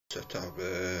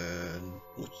تعبان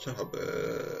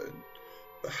وتعبان،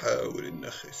 بحاول إني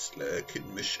أخس لكن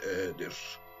مش قادر.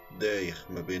 دايخ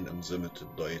ما بين أنظمة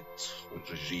الدايت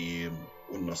والرجيم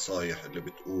والنصايح اللي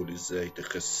بتقول إزاي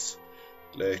تخس،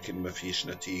 لكن مفيش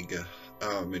نتيجة.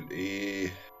 أعمل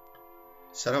إيه؟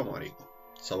 السلام عليكم،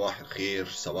 صباح الخير،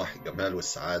 صباح الجمال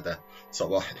والسعادة،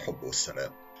 صباح الحب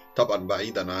والسلام. طبعا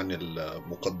بعيدا عن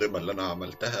المقدمة اللي أنا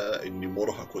عملتها إني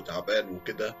مرهق وتعبان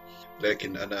وكده،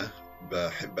 لكن أنا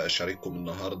بحب أشارككم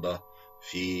النهاردة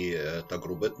في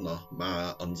تجربتنا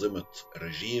مع أنظمة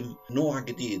رجيم، نوع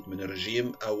جديد من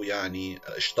الرجيم، أو يعني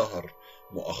اشتهر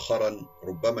مؤخرا،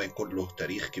 ربما يكون له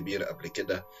تاريخ كبير قبل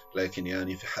كده، لكن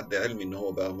يعني في حد علمي إن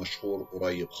هو بقى مشهور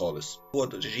قريب خالص. هو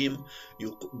الرجيم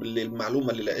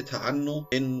المعلومة اللي لقيتها عنه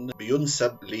إن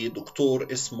بينسب لدكتور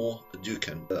اسمه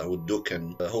دوكان أو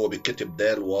الدوكان، هو بيتكتب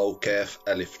دال واو كاف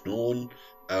ألف نون،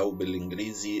 أو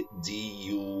بالإنجليزي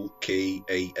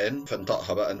DUKAN،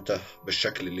 فانطقها بقى أنت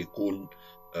بالشكل اللي يكون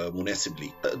مناسب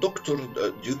ليه. دكتور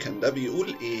دوكان ده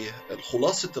بيقول إيه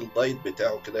خلاصة الدايت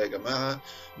بتاعه كده يا جماعة،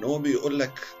 إن هو بيقول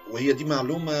لك، وهي دي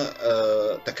معلومة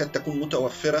تكاد تكون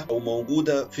متوفرة أو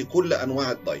موجودة في كل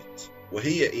أنواع الدايت،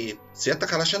 وهي إيه؟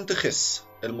 سيادتك علشان تخس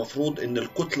المفروض إن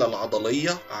الكتلة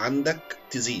العضلية عندك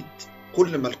تزيد.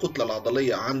 كل ما الكتلة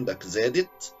العضلية عندك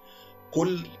زادت،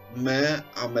 كل ما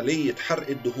عملية حرق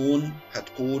الدهون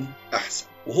هتكون أحسن.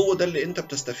 وهو ده اللي انت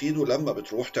بتستفيده لما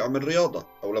بتروح تعمل رياضة،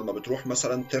 او لما بتروح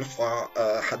مثلا ترفع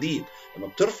حديد. لما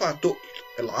بترفع تقل،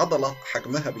 العضلة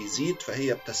حجمها بيزيد،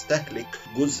 فهي بتستهلك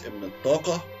جزء من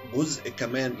الطاقة. جزء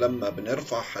كمان لما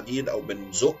بنرفع حديد او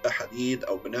بنزق حديد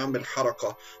او بنعمل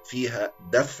حركة فيها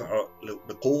دفع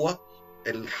بقوة،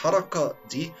 الحركة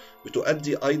دي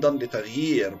بتؤدي أيضا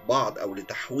لتغيير بعض أو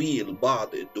لتحويل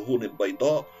بعض الدهون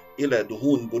البيضاء إلى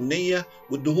دهون بنية،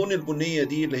 والدهون البنية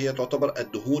دي اللي هي تعتبر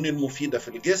الدهون المفيدة في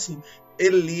الجسم،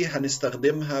 اللي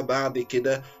هنستخدمها بعد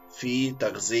كده في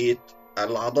تغذية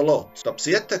العضلات. طب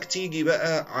سيادتك تيجي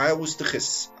بقى عاوز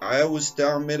تخس، عاوز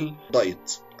تعمل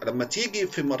دايت، لما تيجي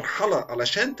في مرحلة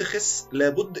علشان تخس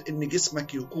لابد إن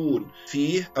جسمك يكون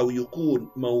فيه أو يكون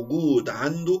موجود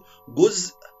عنده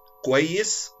جزء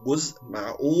كويس، جزء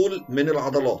معقول من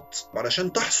العضلات.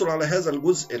 علشان تحصل على هذا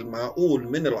الجزء المعقول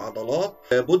من العضلات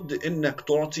لابد انك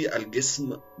تعطي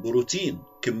الجسم بروتين،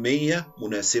 كمية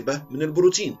مناسبة من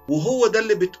البروتين، وهو ده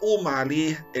اللي بتقوم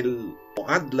عليه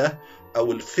المعادلة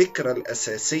او الفكرة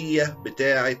الاساسية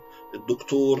بتاعة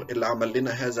الدكتور اللي عمل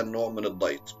لنا هذا النوع من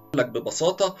الدايت. لك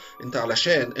ببساطة، انت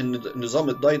علشان ان نظام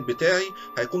الدايت بتاعي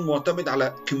هيكون معتمد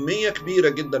على كمية كبيرة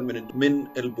جدا من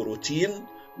البروتين،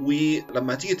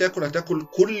 ولما تيجي تاكل هتاكل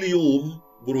كل يوم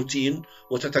بروتين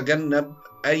وتتجنب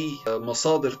اي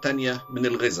مصادر تانية من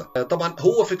الغذاء. طبعا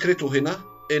هو فكرته هنا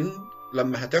ان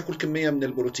لما هتاكل كمية من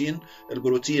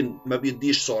البروتين ما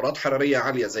بيديش سعرات حرارية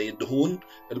عالية زي الدهون،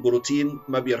 البروتين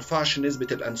ما بيرفعش نسبة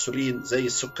الأنسولين زي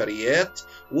السكريات،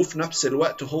 وفي نفس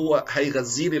الوقت هو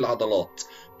هيغذي لي العضلات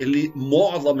اللي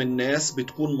معظم الناس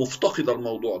بتكون مفتقدة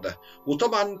الموضوع ده.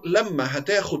 وطبعا لما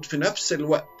هتاخد في نفس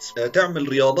الوقت تعمل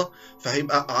رياضة،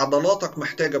 فهيبقى عضلاتك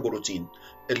محتاجة بروتين.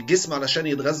 الجسم علشان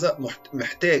يتغذى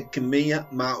محتاج كمية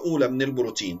معقولة من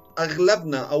البروتين.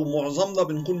 أغلبنا أو معظمنا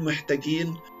بنكون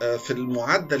محتاجين في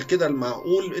المعدل كده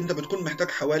المعقول، أنت بتكون محتاج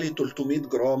حوالي 300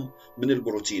 جرام من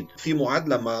البروتين. في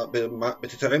معادلة ما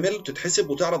بتتعمل تتحسب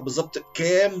وتعرف بالظبط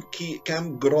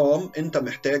كام جرام أنت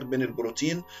محتاج من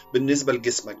البروتين بالنسبة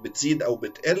لجسمك، بتزيد أو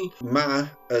بتقل مع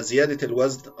زيادة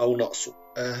الوزن أو نقصه.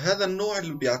 هذا النوع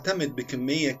اللي بيعتمد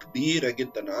بكمية كبيرة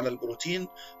جدا على البروتين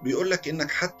بيقولك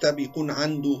إنك حتى بيكون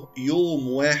عنده يوم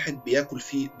واحد بياكل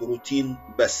فيه بروتين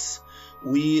بس،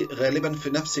 وغالبا في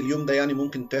نفس اليوم ده يعني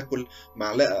ممكن تاكل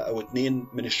معلقة أو 2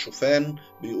 من الشوفان،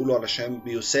 بيقولوا علشان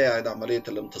بيساعد عملية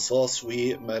الامتصاص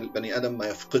والبني آدم ما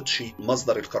يفقدش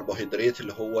مصدر الكربوهيدرات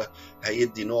اللي هو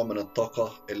هيدي نوع من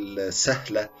الطاقة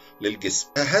السهلة للجسم.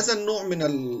 هذا النوع من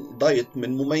الدايت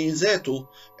من مميزاته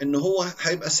إن هو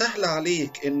هيبقى سهل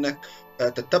عليك إنك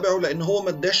تتبعه، لأن هو ما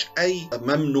اداش أي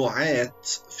ممنوعات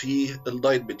في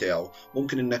الدايت بتاعه.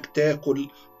 ممكن إنك تاكل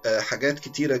حاجات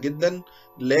كتيرة جدا،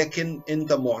 لكن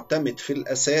انت معتمد في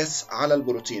الاساس على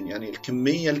البروتين، يعني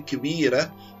الكمية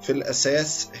الكبيرة في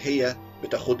الاساس هي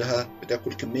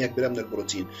بتاكل كمية كبيرة من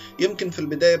البروتين. يمكن في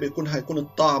البداية هيكون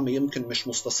الطعم يمكن مش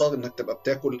مستصاغ انك تبقى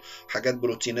بتاكل حاجات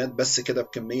بروتينات بس كده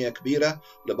بكمية كبيرة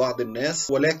لبعض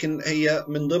الناس، ولكن هي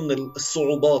من ضمن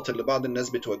الصعوبات اللي بعض الناس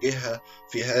بتواجهها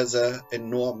في هذا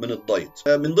النوع من الدايت.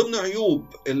 من ضمن عيوب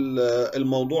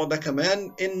الموضوع ده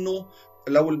كمان انه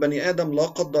لو البني آدم لا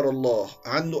قدر الله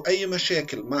عنده أي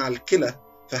مشاكل مع الكلى،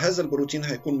 فهذا البروتين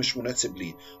هيكون مش مناسب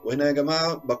ليه. وهنا يا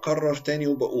جماعة بكرر تاني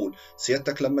وبقول،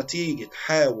 سيادتك لما تيجي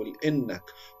تحاول إنك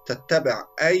تتبع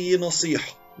أي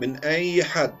نصيحة من أي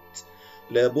حد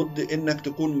لابد انك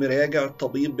تكون مراجع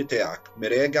الطبيب بتاعك،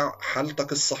 مراجع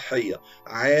حالتك الصحية،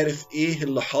 عارف ايه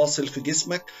اللي حاصل في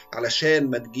جسمك علشان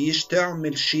ما تجيش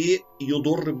تعمل شيء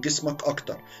يضر بجسمك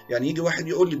اكتر. يعني يجي واحد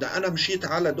يقول لي ده انا مشيت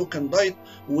على دوكان دايت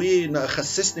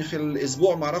وخسسني في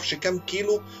الاسبوع معرفش كام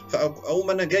كيلو، فاقوم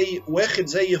انا جاي واخد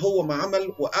زي هو ما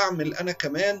عمل واعمل انا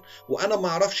كمان، وانا ما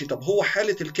اعرفش طب هو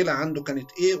حالة الكلى عنده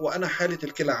كانت ايه وانا حالة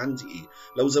الكلى عندي ايه.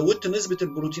 لو زودت نسبة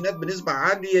البروتينات بنسبة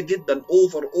عالية جدا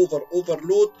اوفر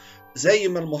لود زي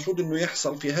ما المفروض انه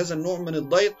يحصل في هذا النوع من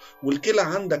الدايت، والكلى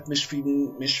عندك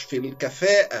مش في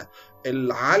الكفاءة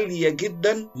العالية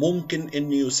جدا، ممكن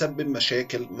انه يسبب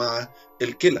مشاكل مع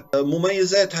الكلى.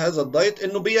 مميزات هذا الدايت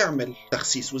انه بيعمل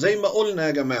تخسيس، وزي ما قلنا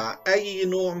يا جماعة اي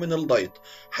نوع من الدايت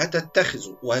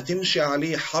هتتخذه وهتمشي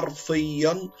عليه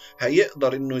حرفيا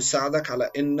هيقدر انه يساعدك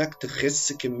على انك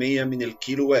تخس كمية من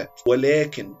الكيلوات،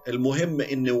 ولكن المهم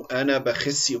انه انا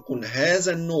بخس يكون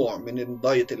هذا النوع من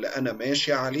الدايت اللي انا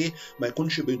ماشي عليه ما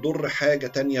يكونش بيضر حاجة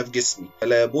تانية في جسمي.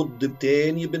 لابد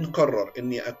تاني بنكرر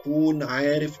اني اكون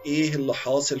عارف ايه اللي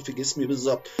حاصل في جسمي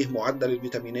بالظبط، ايه معدل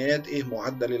الفيتامينات، ايه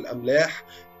معدل الاملاح،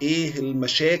 ايه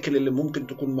المشاكل اللي ممكن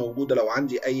تكون موجودة لو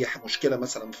عندي اي مشكلة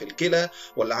مثلا في الكلى،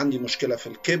 ولا عندي مشكلة في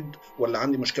الكبد، ولا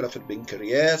عندي مشكلة في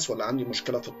البنكرياس، ولا عندي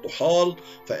مشكلة في الطحال،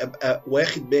 فابقى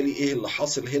واخد بالي ايه اللي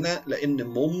حاصل هنا، لان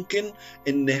ممكن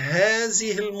ان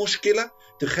هذه المشكلة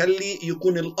تخلي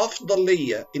يكون الافضل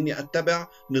ليا اني اتبع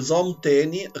نظام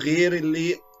تاني غير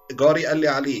اللي جاري قال لي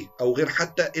عليه، او غير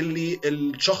حتى اللي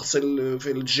الشخص اللي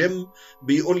في الجيم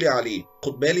بيقول لي عليه.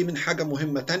 خد بالي من حاجة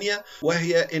مهمة تانية،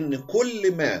 وهي ان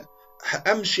كل ما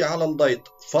امشي على الدايت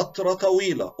فترة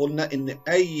طويلة، قلنا ان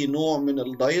اي نوع من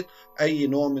الدايت اي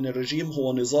نوع من الرجيم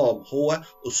هو نظام، هو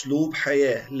اسلوب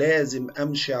حياة لازم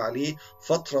امشي عليه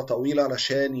فترة طويلة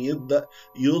علشان يبدأ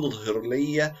يظهر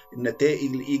لي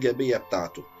النتائج الايجابية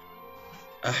بتاعته.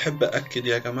 احب اكد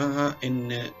يا جماعة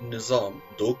ان نظام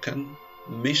دوكان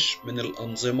مش من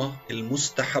الأنظمة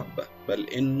المستحبة، بل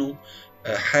إنه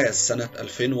حاز سنة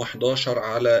 2011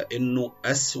 على إنه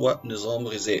أسوأ نظام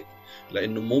غذائي،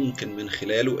 لأنه ممكن من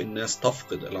خلاله الناس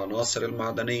تفقد العناصر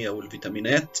المعدنية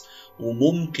والفيتامينات،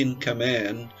 وممكن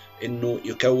كمان إنه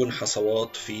يكون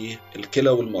حصوات في الكلى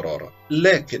والمرارة.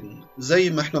 لكن زي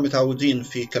ما احنا متعودين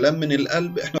في كلام من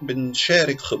القلب، احنا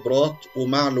بنشارك خبرات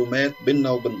ومعلومات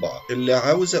بيننا وبين بعض. اللي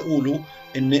عاوز أقوله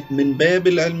إن من باب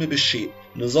العلم بالشيء،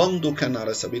 نظام دوكان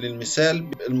على سبيل المثال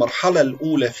المرحلة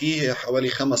الأولى فيه حوالي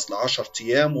 5 ل 10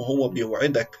 أيام، وهو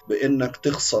بيوعدك بأنك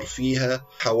تخسر فيها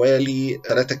حوالي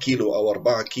 3 كيلو أو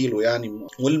 4 كيلو يعني.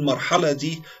 والمرحلة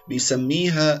دي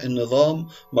بيسميها النظام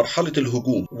مرحلة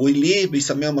الهجوم. وليه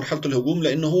بيسميها مرحلة الهجوم؟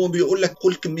 لأنه هو بيقول لك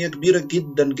كل كمية كبيرة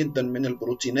جدا جدا من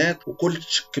البروتينات وكل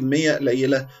كمية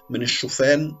قليلة من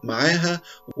الشوفان معاها.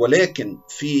 ولكن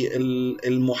في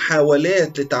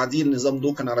المحاولات لتعديل نظام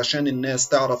دوكان علشان الناس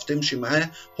تعرف تمشي معاه،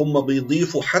 هم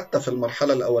بيضيفوا حتى في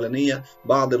المرحلة الأولانية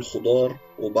بعض الخضار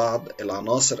وبعض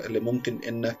العناصر اللي ممكن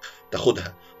انك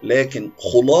تاخدها. لكن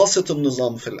خلاصة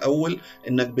النظام في الأول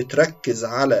انك بتركز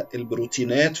على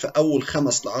البروتينات في أول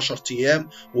 5 ل 10 أيام،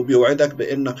 وبيوعدك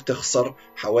بانك تخسر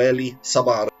حوالي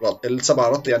 7 رطل. ال7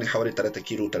 رطل يعني حوالي 3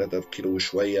 كيلو 3 كيلو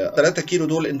وشوية. 3 كيلو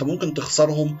دول انت ممكن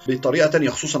تخسرهم بطريقة تانية،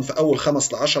 خصوصا في أول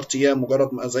 5 ل 10 أيام.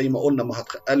 مجرد ما زي ما قلنا ما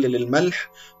هتقلل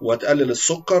الملح وهتقلل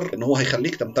السكر، ان هو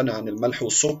هيخليك تمتنع عن الملح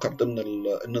والسكر ضمن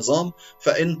النظام،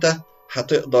 فانت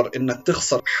هتقدر انك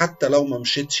تخسر حتى لو ما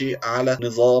مشيتش على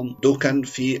نظام دوكان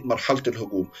في مرحلة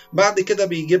الهجوم. بعد كده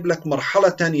بيجيب لك مرحلة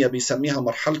تانية بيسميها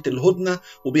مرحلة الهدنة،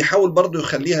 وبيحاول برضو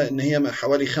يخليها ان هي من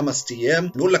حوالي 5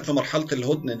 ايام. بيقول لك في مرحلة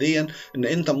الهدنة دي ان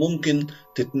انت ممكن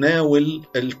تتناول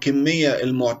الكمية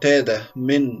المعتادة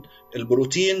من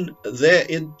البروتين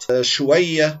زائد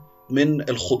شوية من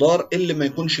الخضار اللي ما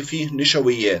يكونش فيه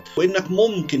نشويات، وانك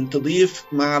ممكن تضيف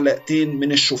معلقتين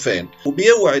من الشوفان.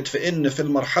 وبيوعد في ان في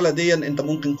المرحلة دي انت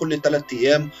ممكن كل 3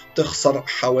 ايام تخسر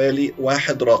حوالي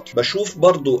 1 رطل. بشوف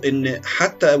برضو ان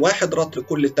حتى 1 رطل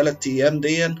كل 3 ايام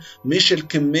دي مش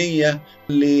الكمية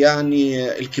اللي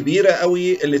يعني الكبيرة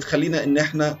قوي اللي تخلينا ان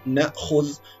احنا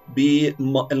نأخذ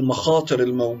بالمخاطر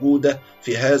الموجودة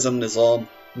في هذا النظام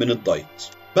من الدايت.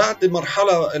 بعد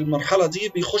المرحلة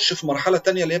دي بيخش في مرحلة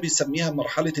تانية اللي هي بيسميها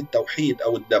مرحلة التوحيد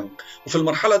أو الدمج. وفي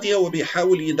المرحلة دي هو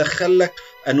بيحاول يدخلك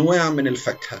أنواع من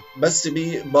الفاكهة، بس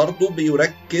برضو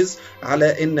بيركز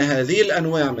على إن هذه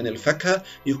الأنواع من الفاكهة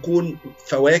يكون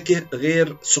فواكه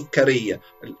غير سكرية،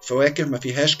 الفواكه ما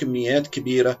فيهاش كميات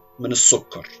كبيرة من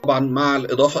السكر، طبعا مع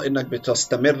الإضافة إنك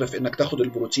بتستمر في إنك تاخد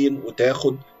البروتين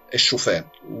وتاخد الشوفان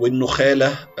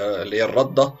والنخالة اللي هي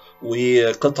الردة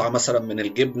وقطعة مثلا من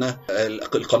الجبنة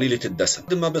قليلة الدسم.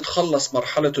 بعد ما بتخلص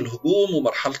مرحلة الهجوم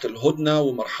ومرحلة الهدنة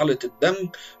ومرحلة الدمج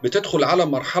بتدخل على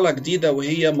مرحلة جديدة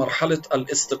وهي مرحلة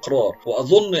الاستقرار،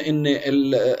 وأظن إن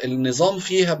النظام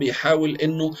فيها بيحاول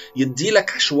إنه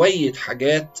يديلك شوية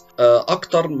حاجات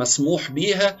أكتر مسموح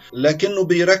بيها، لكنه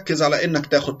بيركز على إنك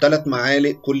تاخد 3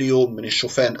 معالق كل يوم من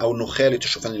الشوفان أو نخالة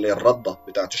الشوفان اللي هي الردة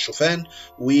بتاعت الشوفان،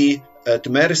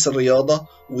 وتمارس الرياضة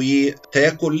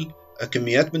وتاكل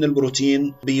كميات من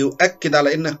البروتين. بيؤكد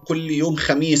على انك كل يوم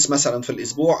خميس مثلا في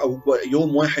الاسبوع او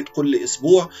يوم واحد كل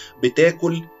اسبوع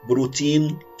بتاكل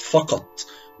بروتين فقط،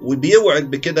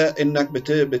 وبيوعد بكده انك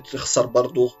بتخسر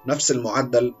برضه نفس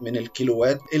المعدل من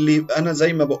الكيلوات. اللي انا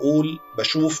زي ما بقول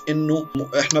بشوف انه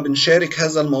احنا بنشارك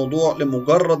هذا الموضوع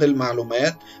لمجرد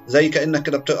المعلومات، زي كأنك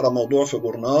كده بتقرأ موضوع في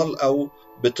جورنال او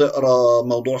بتقرأ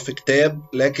موضوع في كتاب،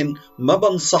 لكن ما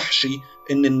بنصحش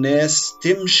ان الناس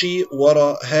تمشي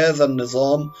وراء هذا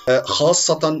النظام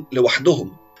خاصة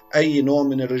لوحدهم. اي نوع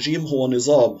من الرجيم هو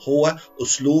نظام، هو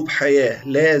اسلوب حياة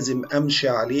لازم امشي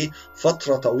عليه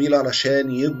فترة طويلة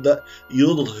علشان يبدأ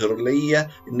يظهر لي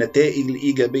النتائج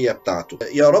الايجابية بتاعته.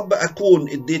 يا رب اكون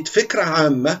اديت فكرة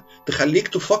عامة تخليك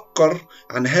تفكر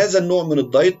عن هذا النوع من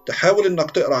الدايت، تحاول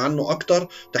انك تقرأ عنه اكتر،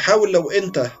 تحاول لو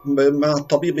انت مع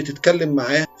الطبيب بتتكلم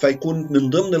معاه فيكون من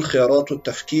ضمن الخيارات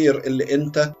والتفكير اللي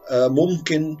انت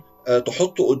ممكن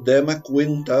تحطه قدامك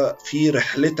وانت في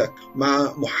رحلتك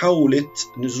مع محاولة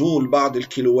نزول بعض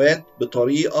الكيلوات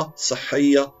بطريقة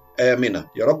صحية آمنة.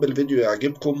 يا رب الفيديو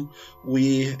يعجبكم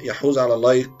ويحوز على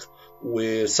لايك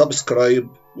وسبسكرايب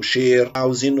وشير.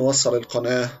 عاوزين نوصل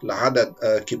القناة لعدد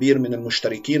كبير من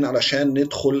المشتركين علشان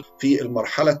ندخل في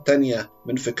المرحلة الثانية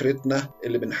من فكرتنا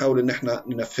اللي بنحاول ان احنا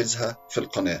ننفذها في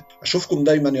القناة. اشوفكم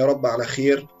دايما يا رب على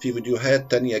خير في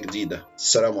فيديوهات تانية جديدة.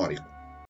 السلام عليكم.